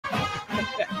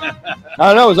I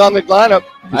don't know. It was on the lineup.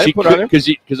 I didn't put it on him.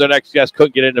 Because our next guest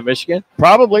couldn't get into Michigan?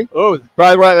 Probably. Oh,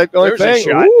 probably right. Like the only there's thing.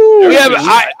 a shot. We have,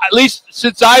 at least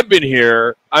since I've been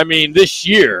here, I mean, this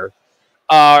year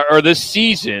or this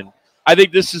season, I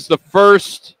think this is the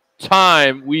first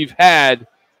time we've had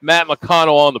Matt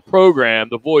McConnell on the program,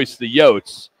 the voice of the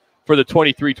Yotes, for the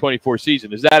 23-24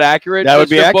 season. Is that accurate? That would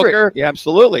be Mr. accurate. Booker? Yeah,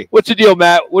 absolutely. What's the deal,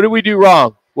 Matt? What did we do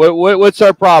wrong? What's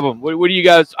our problem? What do you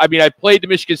guys? I mean, I played the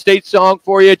Michigan State song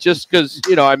for you just because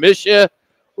I miss you.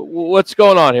 What's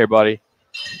going on here, buddy?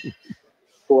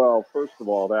 Well, first of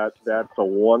all, that's a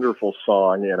wonderful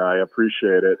song, and I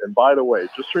appreciate it. And by the way,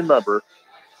 just remember,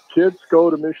 kids go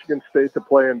to Michigan State to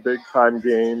play in big-time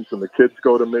games, and the kids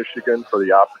go to Michigan for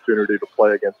the opportunity to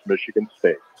play against Michigan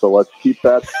State. So let's keep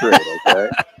that straight, okay?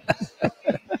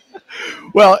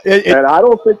 Well, and I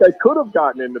don't think I could have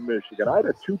gotten into Michigan. I had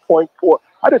a 2.4.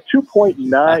 I had a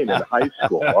 2.9 in high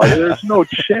school. I mean, there's no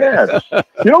chance.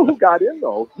 You know who got in,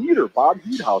 though? Bob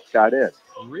Heathouse got in.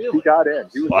 Really? He got in.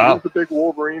 He was a big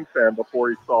Wolverine fan before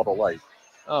he saw the light.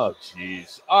 Oh,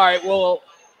 jeez. All right, well,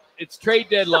 it's trade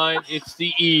deadline. It's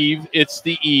the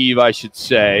eve, I should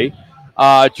say.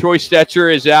 Troy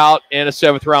Stetcher is out and a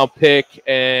 7th-round pick,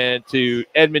 and to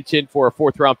Edmonton for a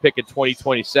 4th-round pick in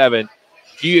 2027.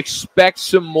 Do you expect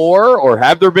some more, or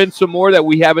have there been some more that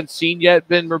we haven't seen yet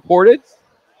been reported?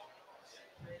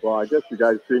 Well, I guess you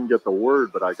guys didn't get the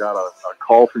word, but I got a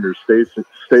call from your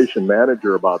station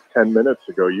manager about 10 minutes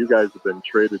ago. You guys have been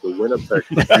traded to Winnipeg.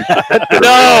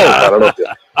 No,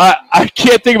 I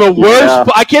can't think of a worse. Yeah.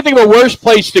 I can't think of a worse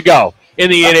place to go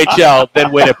in the NHL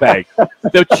than Winnipeg.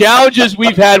 The challenges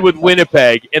we've had with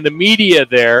Winnipeg and the media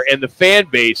there and the fan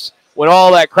base when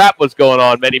all that crap was going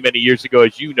on many, many years ago,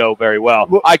 as you know very well.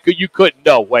 You couldn't.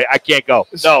 No way. I can't go.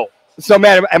 No. So,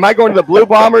 man, am I going to the Blue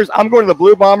Bombers? I'm going to the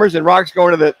Blue Bombers, and Rock's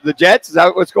going to the Jets. Is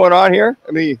that what's going on here?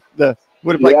 I mean, yeah,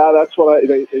 that's what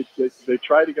they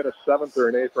tried to get a 7th or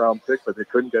an 8th-round pick, but they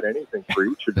couldn't get anything for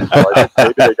each of you. So I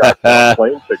think maybe they got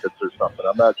plane tickets or something.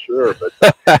 I'm not sure,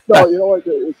 but no, you know what?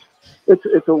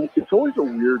 It's always a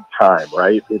weird time,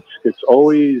 right? It's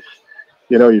always.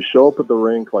 You show up at the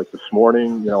rink like this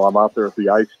morning. I'm out there at the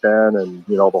ice den, and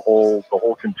the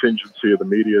whole contingency of the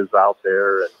media is out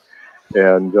there,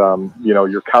 and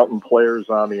you're counting players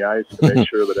on the ice to make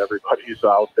sure that everybody's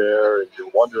out there, and you're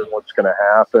wondering what's going to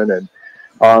happen. And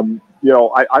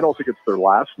I don't think it's their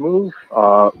last move.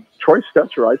 Troy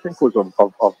Stetcher, I think, was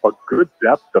a good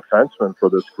depth defenseman for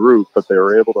this group, but they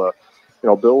were able to.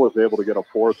 Bill was able to get a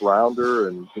 4th rounder,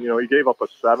 and he gave up a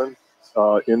 7th.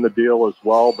 In the deal as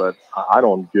well, but I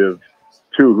don't give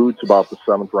 2 hoots about the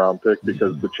 7th-round pick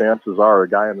because the chances are a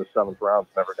guy in the 7th round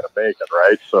is never going to make it,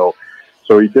 right? So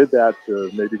he did that to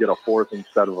maybe get a 4th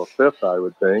instead of a 5th, I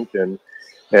would think, and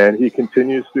he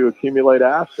continues to accumulate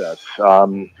assets.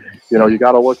 You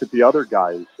got to look at the other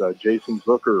guys. Jason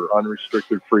Zucker,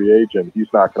 unrestricted free agent,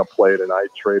 he's not going to play tonight,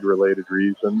 trade-related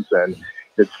reasons, and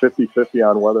it's 50-50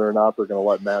 on whether or not they're going to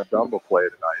let Matt Dumba play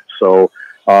tonight. So.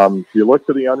 You look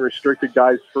to the unrestricted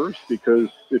guys first, because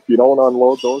if you don't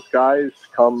unload those guys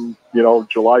come,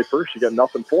 July 1st, you get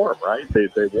nothing for them, right?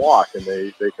 They walk and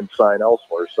they can sign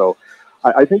elsewhere. So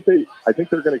I think they're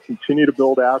going to continue to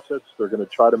build assets. They're going to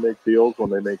try to make deals when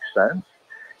they make sense.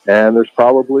 And there's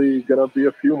probably going to be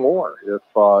a few more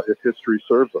if history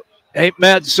serves us. Hey,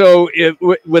 Matt, so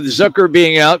with Zucker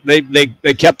being out, they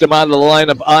kept him out of the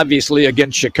lineup, obviously,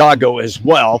 against Chicago as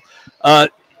well.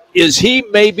 Is he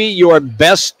maybe your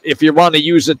best, if you want to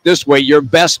use it this way, your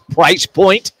best price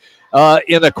point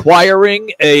in acquiring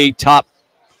a top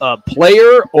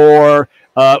player or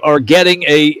getting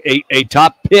a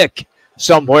top pick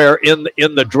somewhere in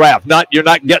the draft? You're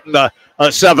not getting a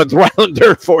 7th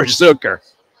rounder for Zucker.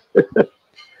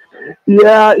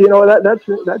 Yeah,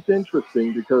 that's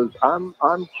interesting, because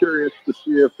I'm curious to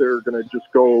see if they're going to just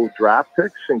go draft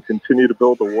picks and continue to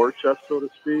build the war chest, so to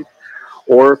speak.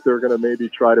 Or if they're going to maybe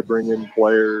try to bring in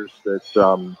players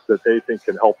that they think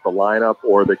can help the lineup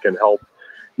or that can help,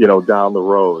 down the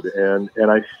road. And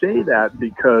I say that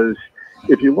because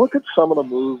if you look at some of the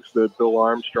moves that Bill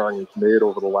Armstrong has made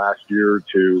over the last year or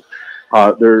two,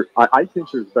 I think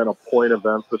there's been a point of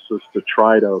emphasis to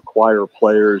try to acquire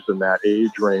players in that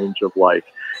age range of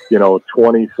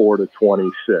 24 to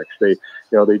 26.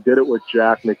 They did it with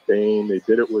Jack McBain. They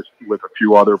did it with a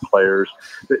few other players.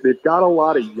 They've got a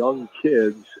lot of young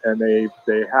kids, and they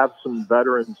have some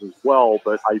veterans as well.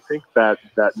 But I think that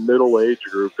middle age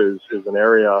group is an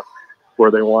area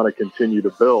where they want to continue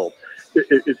to build.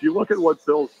 If you look at what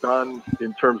Bill's done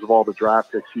in terms of all the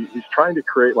draft picks, he's trying to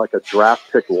create like a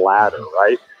draft pick ladder,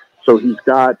 right? So he's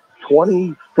got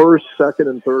 21st, 2nd,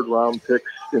 and 3rd round picks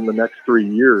in the next 3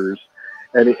 years.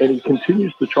 and he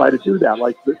continues to try to do that.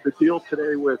 Like the deal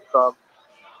today with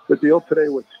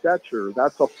Stetcher,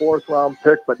 that's a 4th-round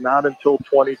pick, but not until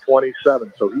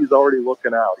 2027. So he's already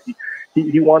looking out.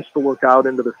 He wants to look out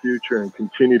into the future and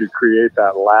continue to create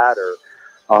that ladder.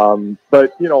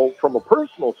 But, you know, from a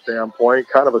personal standpoint,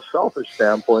 kind of a selfish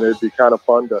standpoint, it'd be kind of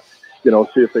fun to, you know,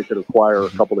 see if they could acquire a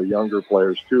couple of younger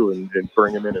players too and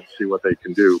bring them in and see what they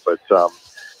can do. But,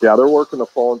 yeah, they're working the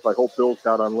phones. I hope Bill's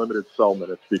got unlimited cell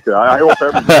minutes, because I hope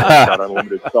everybody's got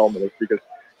unlimited cell minutes,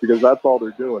 because that's all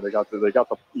they're doing. They got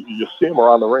the you see them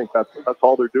around the rink. That's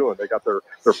all they're doing. They got their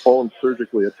phones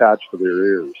surgically attached to their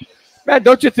ears. Man,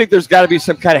 don't you think there's got to be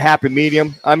some kind of happy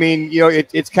medium? I mean, you know,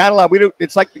 it's kind of like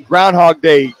it's like the Groundhog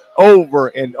Day over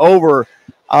and over.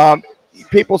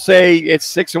 People say it's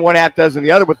 6 1/2 dozen the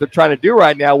other, what they're trying to do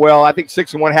right now. Well, I think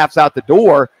 6 1/2's out the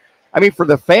door. I mean, for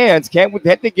the fans, can't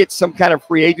they get some kind of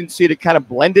free agency to kind of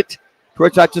blend it to where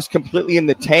it's not just completely in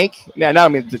the tank? Now, I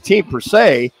mean, the team per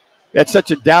se, that's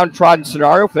such a downtrodden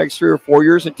scenario for the next 3 or 4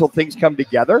 years until things come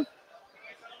together.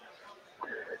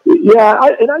 Yeah,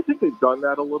 I think they've done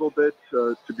that a little bit,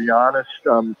 to be honest.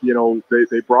 You know,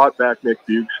 they brought back Nick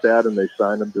Bukestad and they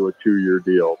signed him to a 2-year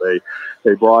deal.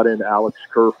 They brought in Alex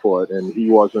Kerfoot, and he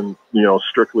wasn't, you know,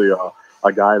 strictly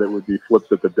a guy that would be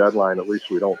flipped at the deadline, at least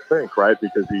we don't think, right,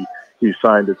 because he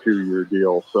signed a 2-year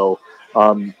deal. So,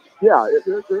 yeah,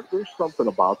 there's something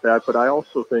about that. But I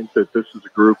also think that this is a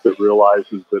group that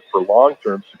realizes that for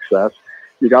long-term success,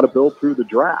 you got to build through the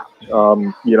draft.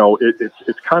 You know,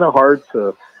 it's kind of hard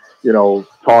to, you know,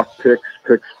 talk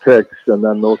picks, and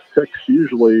then those picks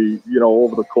usually, you know,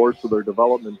 over the course of their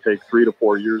development take 3 to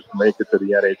 4 years to make it to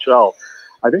the NHL.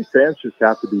 I think fans just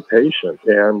have to be patient,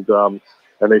 and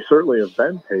they certainly have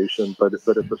been patient, but at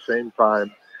the same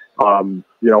time,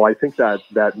 you know, I think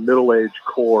that middle-aged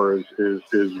core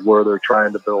is where they're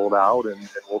trying to build out, and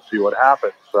we'll see what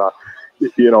happens.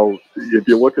 You know, if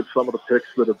you look at some of the picks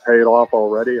that have paid off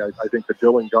already, I think the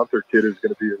Dylan Gunther kid is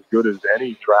going to be as good as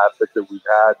any draft pick that we've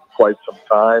had in quite some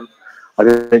time. I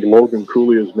think Logan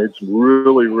Cooley has made some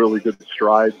really, really good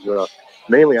strides,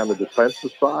 mainly on the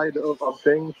defensive side of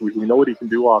things. We know what he can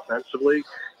do offensively.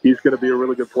 He's going to be a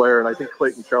really good player, and I think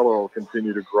Clayton Keller will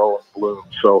continue to grow and bloom.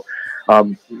 So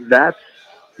that's,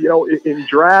 you know, in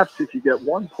drafts, if you get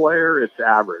one player, it's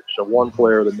average. So one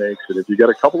player that makes it. If you get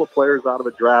a couple of players out of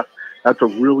a draft, that's a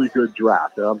really good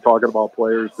draft. And I'm talking about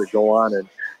players that go on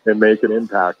and make an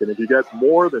impact. And if you get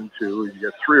more than 2, you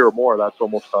get 3 or more, that's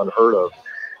almost unheard of.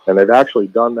 And they've actually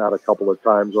done that a couple of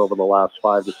times over the last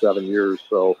 5 to 7 years.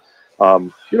 So,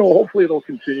 you know, hopefully they'll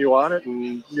continue on it,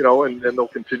 and, you know, and they'll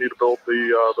continue to build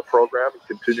the program and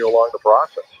continue along the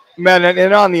process. Man,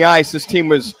 and on the ice, this team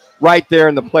was right there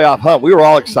in the playoff hunt. We were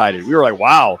all excited. We were like,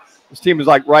 wow, this team is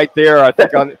like right there, I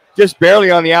think, on just barely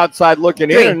on the outside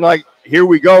looking in, and like, here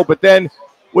we go. But then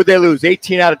would they lose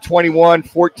 18 out of 21,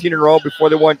 14 in a row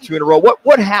before they won 2 in a row?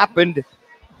 What happened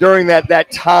during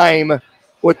that time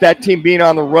with that team being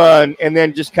on the run and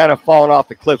then just kind of falling off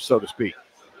the cliff, so to speak?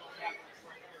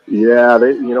 Yeah,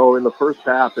 they, you know, in the first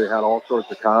half, they had all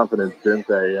sorts of confidence, didn't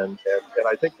they? And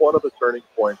I think one of the turning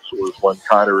points was when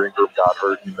Connor Ingram got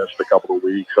hurt and missed a couple of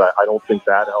weeks. I don't think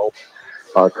that helped.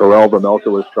 Karel Vejmelka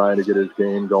was trying to get his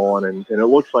game going, and it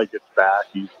looks like it's back.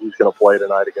 He's going to play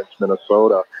tonight against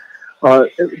Minnesota.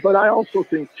 But I also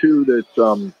think too that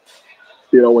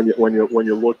you know, when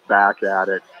you look back at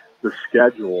it, the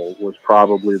schedule was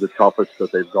probably the toughest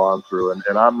that they've gone through.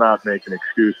 And I'm not making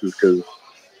excuses, because,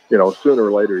 you know, sooner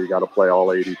or later you got to play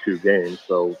all 82 games.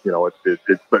 So, you know,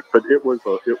 but it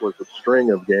was a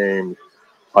string of games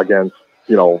against,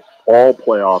 you know, all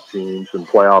playoff teams and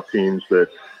playoff teams that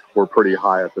were pretty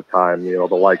high at the time. You know,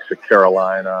 the likes of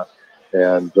Carolina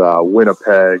and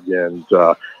Winnipeg and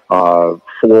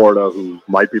Florida, who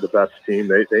might be the best team.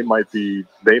 They might be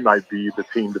the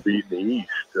team to beat in the East.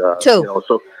 You know,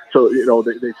 so you know,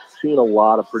 they've seen a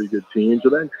lot of pretty good teams,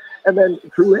 and then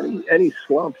through any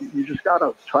slump, you just got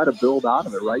to try to build out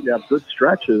of it, right? You have good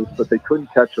stretches, but they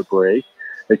couldn't catch a break.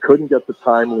 They couldn't get the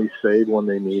timely save when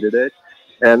they needed it,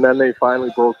 and then they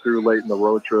finally broke through late in the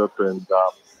road trip, and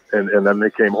then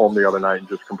they came home the other night and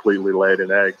just completely laid an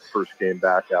egg first game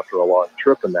back after a long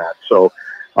trip in that. So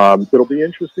it'll be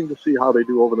interesting to see how they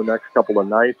do over the next couple of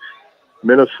nights.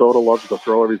 Minnesota loves to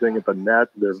throw everything at the net.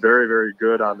 They're very, very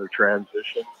good on their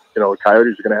transition. You know, the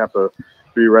Coyotes are going to have to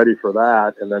be ready for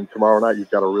that. And then tomorrow night, you've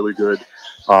got a really good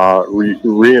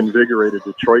reinvigorated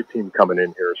Detroit team coming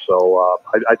in here. So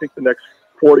I think the next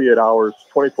 48 hours,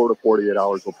 24 to 48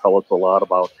 hours will tell us a lot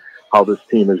about how this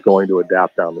team is going to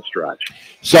adapt down the stretch.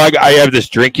 So I have this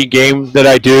drinking game that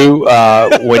I do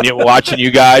when you're watching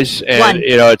you guys, and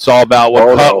it's all about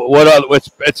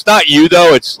it's not you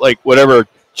though. It's like whatever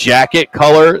jacket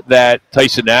color that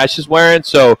Tyson Nash is wearing.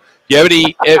 So do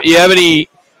you have any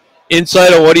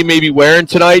insight on what he may be wearing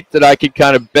tonight that I could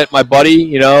kind of bet my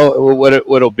buddy, what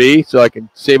it'll be, so I can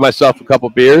save myself a couple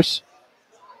beers?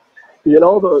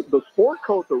 The sport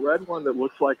coat, the red one that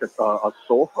looks like a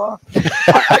sofa, he's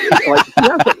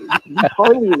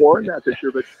hardly worn that this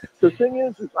year. But the thing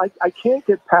is I can't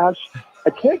get past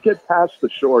the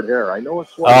short hair. I know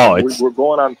it's we're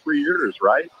going on 3 years,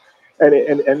 right?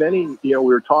 And then we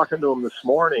were talking to him this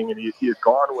morning, and he had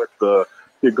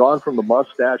gone from the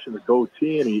mustache and the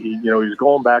goatee, and he's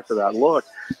going back to that look.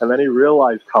 And then he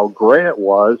realized how gray it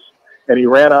was, and he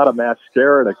ran out of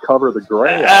mascara to cover the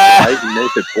gray right, and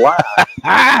make it black.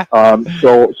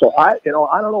 So I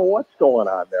don't know what's going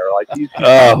on there. Like he's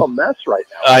a mess right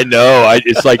now. I know.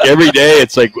 It's like every day.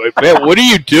 It's like, man, what are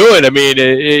you doing? I mean,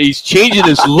 he's changing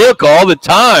his look all the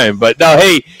time. But no,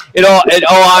 hey, in all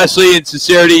honesty and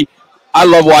sincerity, I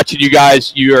love watching you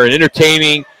guys. You are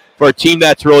entertaining. For a team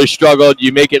that's really struggled,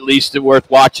 you make it at least worth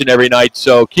watching every night.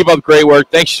 So keep up the great work.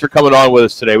 Thanks for coming on with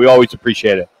us today. We always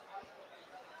appreciate it.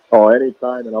 Oh,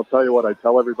 anytime. And I'll tell you what, I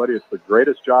tell everybody, it's the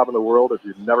greatest job in the world if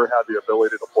you've never had the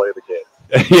ability to play the game.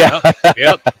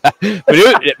 Yep.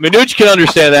 Manuch can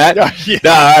understand that.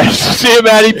 See you,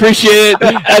 Matty. Appreciate it.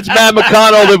 That's Matt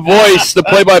McConnell, the voice, the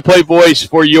play-by-play voice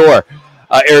for your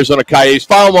Arizona Coyotes.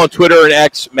 Follow him on Twitter and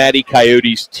X, Matty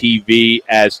Coyotes TV,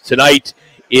 as tonight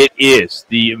it is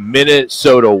the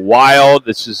Minnesota Wild.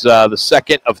 This is the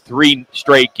second of 3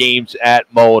 straight games at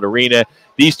Mullet Arena.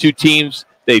 These two teams,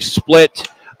 they've split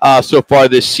so far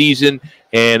this season,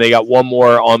 and they got one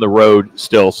more on the road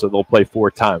still, so they'll play 4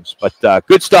 times. But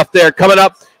good stuff there. Coming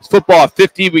up, it's Football at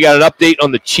 50. We got an update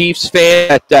on the Chiefs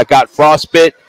fan that got frostbite